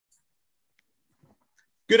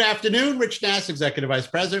Good afternoon, Rich Nass, Executive Vice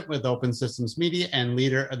President with Open Systems Media and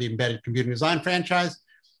leader of the Embedded Computing Design franchise,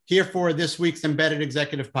 here for this week's Embedded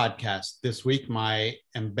Executive Podcast. This week, my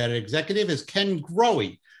embedded executive is Ken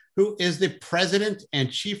Grohe, who is the President and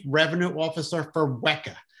Chief Revenue Officer for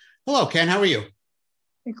Weka. Hello, Ken. How are you?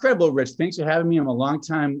 Incredible, Rich. Thanks for having me. I'm a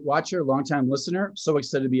longtime watcher, longtime listener. So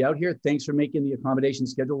excited to be out here. Thanks for making the accommodation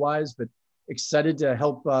schedule-wise, but excited to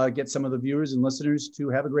help get some of the viewers and listeners to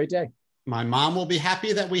have a great day. My mom will be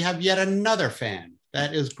happy that we have yet another fan.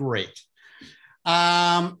 That is great.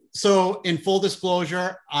 So in full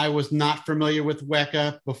disclosure, I was not familiar with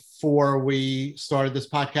Weka before we started this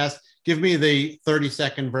podcast. Give me the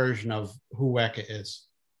 30-second version of who Weka is.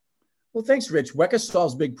 Well, thanks, Rich. Weka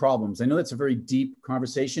solves big problems. I know that's a very deep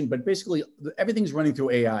conversation, but basically everything's running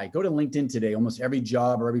through AI. Go to LinkedIn today. Almost every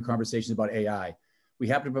job or every conversation is about AI. We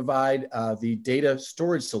happen to provide the data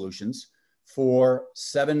storage solutions for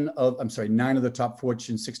nine of the top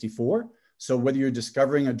Fortune 64. So whether you're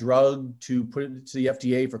discovering a drug to put it to the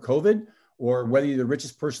FDA for COVID, or whether you're the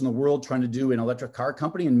richest person in the world trying to do an electric car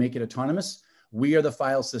company and make it autonomous, we are the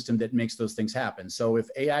file system that makes those things happen. So if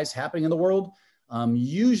AI is happening in the world,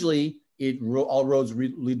 usually all roads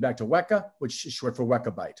lead back to Weka, which is short for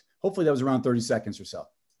Wekabyte. Hopefully that was around 30 seconds or so.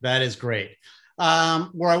 That is great.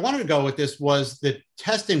 Where I wanted to go with this was the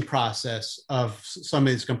testing process of some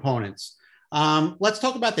of these components. Let's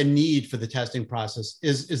talk about the need for the testing process.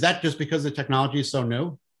 Is that just because the technology is so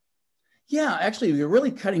new? Yeah, actually, we're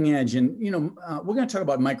really cutting edge. And, we're going to talk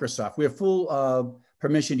about Microsoft. We have full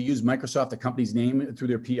permission to use Microsoft, the company's name, through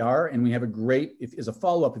their PR. And we have a great, as a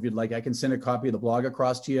follow-up, if you'd like, I can send a copy of the blog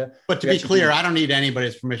across to you. But to be clear, I don't need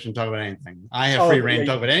anybody's permission to talk about anything. I have free reign to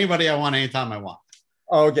talk about anybody I want, anytime I want.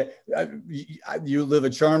 Oh, okay. You live a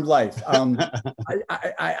charmed life.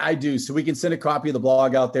 I do. So we can send a copy of the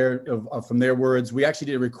blog out there from their words. We actually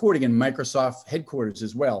did a recording in Microsoft headquarters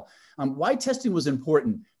as well. Why testing was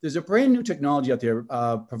important. There's a brand new technology out there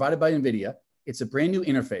provided by NVIDIA. It's a brand new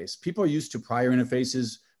interface. People are used to prior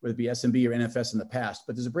interfaces, whether it be SMB or NFS in the past,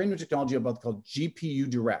 but there's a brand new technology called GPU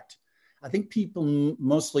Direct. I think people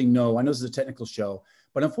mostly know, I know this is a technical show,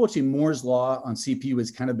 but unfortunately Moore's law on CPU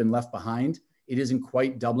has kind of been left behind. It isn't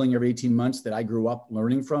quite doubling every 18 months that I grew up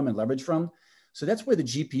learning from and leverage from. So that's where the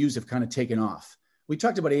GPUs have kind of taken off. We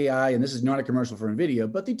talked about AI, and this is not a commercial for NVIDIA,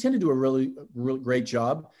 but they tend to do a really great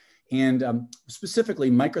job. And specifically,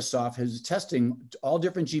 Microsoft is testing all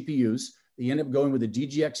different GPUs. They end up going with the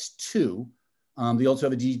DGX2. They also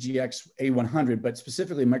have a DGX A100, but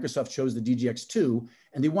specifically Microsoft chose the DGX2,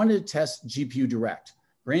 and they wanted to test GPU Direct.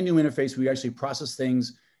 Brand new interface. We actually process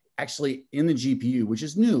things actually in the GPU, which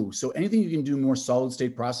is new. So anything you can do more solid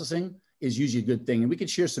state processing is usually a good thing. And we could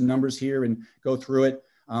share some numbers here and go through it.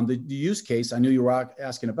 The use case, I knew you were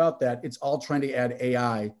asking about that. It's all trying to add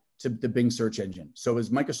AI to the Bing search engine. So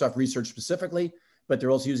is Microsoft Research specifically, but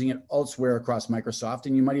they're also using it elsewhere across Microsoft.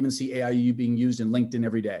 And you might even see AI being used in LinkedIn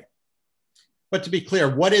every day. But to be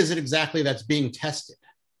clear, what is it exactly that's being tested?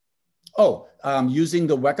 Using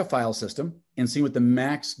the Weka file system and seeing what the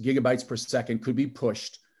max gigabytes per second could be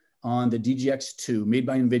pushed on the DGX2 made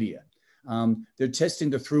by NVIDIA. They're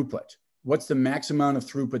testing the throughput. What's the max amount of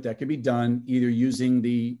throughput that can be done either using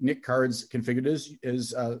the NIC cards configured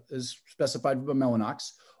as specified by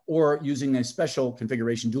Mellanox or using a special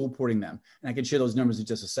configuration, dual porting them. And I can share those numbers in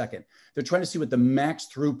just a second. They're trying to see what the max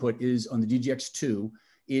throughput is on the DGX2.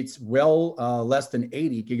 It's well less than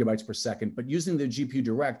 80 gigabytes per second, but using the GPU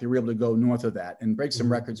Direct, they were able to go north of that and break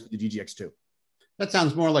some records with the DGX2. That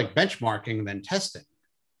sounds more like benchmarking than testing.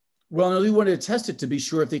 Well, no, we wanted to test it to be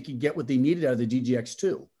sure if they could get what they needed out of the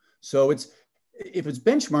DGX2. So if it's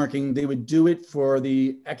benchmarking, they would do it for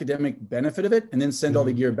the academic benefit of it and then send all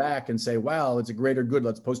the gear back and say, wow, it's a greater good,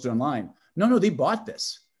 let's post it online. No, they bought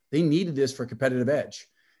this. They needed this for competitive edge.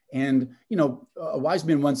 And, a wise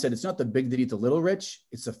man once said, it's not the big that eat the little, Rich,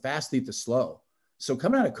 it's the fast that eat the slow. So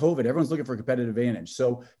coming out of COVID, everyone's looking for a competitive advantage.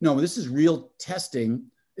 So no, this is real testing.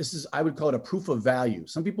 I would call it a proof of value.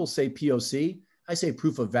 Some people say POC. I say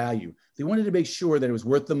proof of value. They wanted to make sure that it was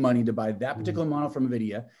worth the money to buy that particular model from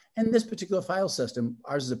NVIDIA and this particular file system.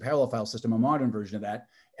 Ours is a parallel file system, a modern version of that,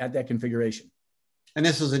 at that configuration. And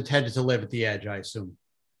this is intended to live at the edge, I assume.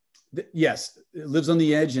 Yes, it lives on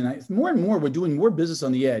the edge. And more and more, we're doing more business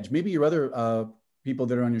on the edge. Maybe your other people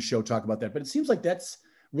that are on your show talk about that, but it seems like that's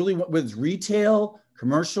really whether it's retail,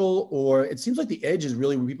 commercial, or it seems like the edge is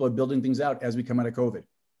really where people are building things out as we come out of COVID.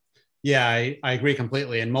 Yeah, I agree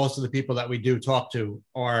completely. And most of the people that we do talk to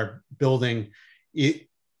are building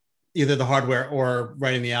either the hardware or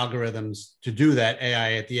writing the algorithms to do that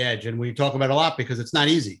AI at the edge. And we talk about it a lot because it's not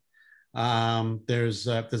easy. there's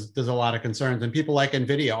a lot of concerns, and people like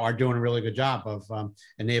NVIDIA are doing a really good job of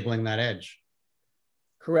enabling that edge.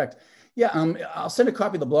 Correct. Yeah, I'll send a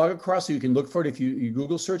copy of the blog across so you can look for it if you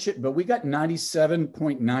Google search it. But we got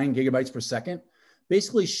 97.9 gigabytes per second,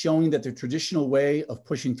 basically showing that the traditional way of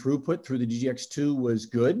pushing throughput through the DGX2 was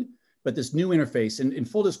good. But this new interface, and in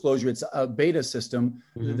full disclosure, it's a beta system,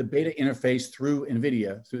 the beta interface through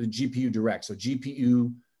NVIDIA, through the GPU Direct. So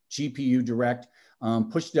GPU Direct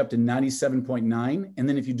pushed it up to 97.9. And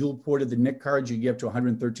then if you dual ported the NIC cards, you get up to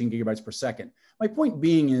 113 gigabytes per second. My point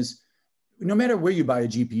being is, no matter where you buy a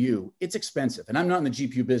GPU, it's expensive. And I'm not in the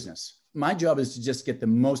GPU business. My job is to just get the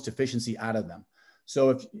most efficiency out of them. So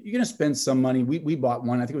if you're going to spend some money, we bought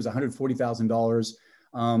one, I think it was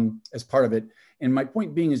 $140,000 as part of it. And my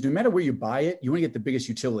point being is, no matter where you buy it, you want to get the biggest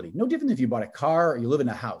utility. No different than if you bought a car or you live in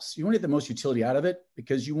a house. You want to get the most utility out of it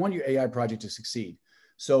because you want your AI project to succeed.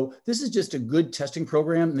 So this is just a good testing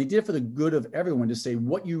program. And they did it for the good of everyone to say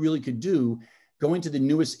what you really could do going to the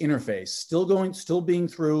newest interface, still being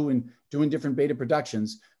through and doing different beta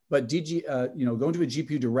productions, but going to a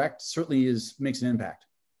GPU Direct certainly makes an impact.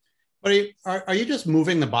 But are you just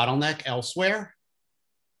moving the bottleneck elsewhere?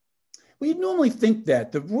 Well, you'd normally think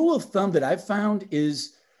that. The rule of thumb that I've found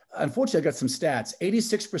is, unfortunately, I've got some stats.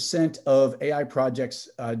 86% of AI projects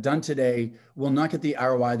done today will not get the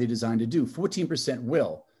ROI they designed to do. 14%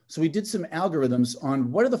 will. So we did some algorithms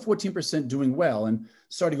on what are the 14% doing well. And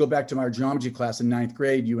sorry to go back to our geometry class in 9th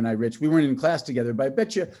grade, you and I, Rich, we weren't in class together, but I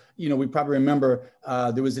bet you, we probably remember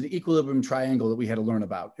there was an equilibrium triangle that we had to learn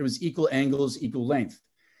about. It was equal angles, equal length.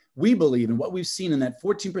 We believe in what we've seen in that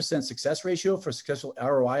 14% success ratio for successful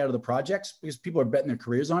ROI out of the projects, because people are betting their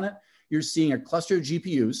careers on it. You're seeing a cluster of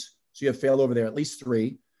GPUs. So you have failed over there, at least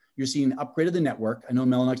 3. You're seeing an upgrade of the network. I know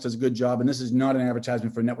Mellanox does a good job, and this is not an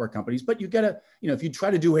advertisement for network companies, but you gotta, if you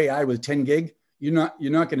try to do AI with 10 gig, you're not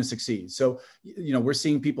going to succeed. So, we're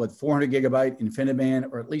seeing people at 400 gigabyte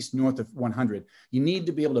InfiniBand, or at least north of 100. You need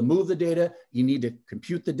to be able to move the data. You need to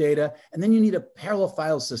compute the data. And then you need a parallel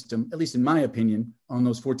file system, at least in my opinion, on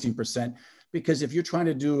those 14%. Because if you're trying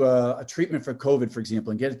to do a treatment for COVID, for example,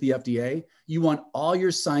 and get it to the FDA, you want all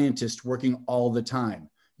your scientists working all the time.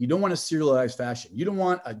 You don't want a serialized fashion. You don't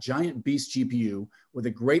want a giant beast GPU with a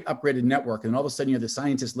great upgraded network. And all of a sudden you have the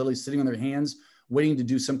scientists literally sitting on their hands, waiting to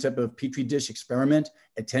do some type of Petri dish experiment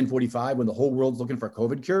at 10:45 when the whole world's looking for a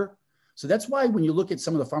COVID cure. So that's why when you look at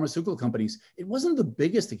some of the pharmaceutical companies, it wasn't the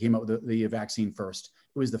biggest that came out with the vaccine first.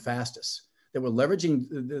 It was the fastest. That were leveraging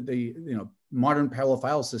the modern parallel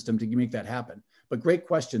file system to make that happen. But great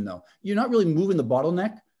question though. You're not really moving the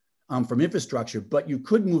bottleneck from infrastructure, but you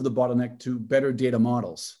could move the bottleneck to better data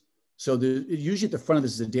models. So usually at the front of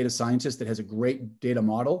this is a data scientist that has a great data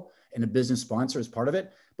model and a business sponsor as part of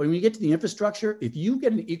it. But when you get to the infrastructure, if you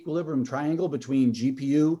get an equilibrium triangle between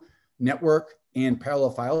GPU, network, and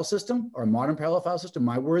parallel file system, or a modern parallel file system,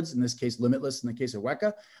 my words, in this case, limitless in the case of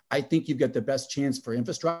Weka, I think you've got the best chance for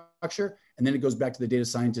infrastructure. And then it goes back to the data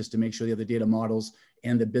scientist to make sure you have the data models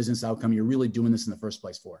and the business outcome you're really doing this in the first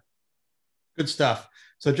place for. Good stuff.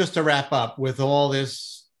 So just to wrap up, with all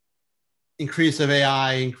this increase of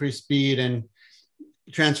AI, increased speed and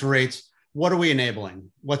transfer rates, what are we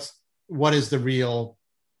enabling? What is the real,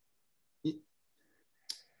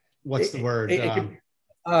 what's the word?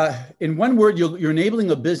 In one word, you're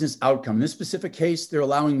enabling a business outcome. In this specific case, they're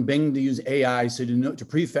allowing Bing to use AI to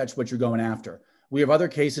prefetch what you're going after. We have other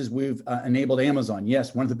cases we've enabled Amazon.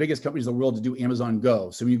 Yes, one of the biggest companies in the world to do Amazon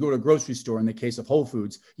Go. So when you go to a grocery store, in the case of Whole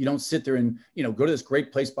Foods, you don't sit there and go to this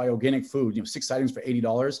great place, buy organic food, 6 items for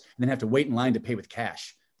 $80, and then have to wait in line to pay with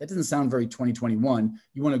cash. That doesn't sound very 2021.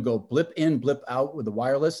 You want to go blip in, blip out with the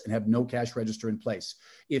wireless and have no cash register in place.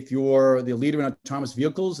 If you're the leader in autonomous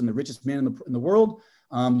vehicles and the richest man in the world,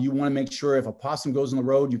 you want to make sure if a possum goes on the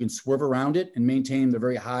road, you can swerve around it and maintain the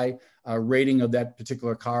very high rating of that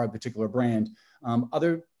particular car, a particular brand.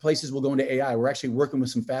 Other places will go into AI. We're actually working with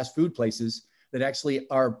some fast food places that actually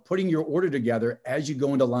are putting your order together as you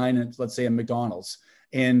go into line at, let's say, a McDonald's.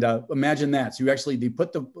 And imagine that. So they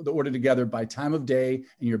put the order together by time of day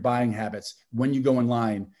and your buying habits when you go in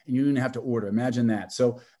line, and you don't have to order. Imagine that.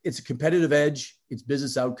 So it's a competitive edge, it's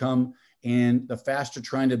business outcome, and the faster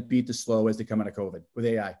trying to beat the slow as they come out of COVID with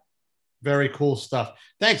AI. Very cool stuff.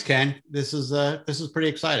 Thanks, Ken. This is pretty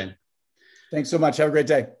exciting. Thanks so much. Have a great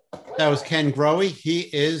day. That was Ken Grohe. He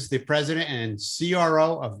is the president and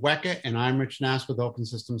CRO of Weka, and I'm Rich Nass with Open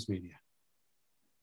Systems Media.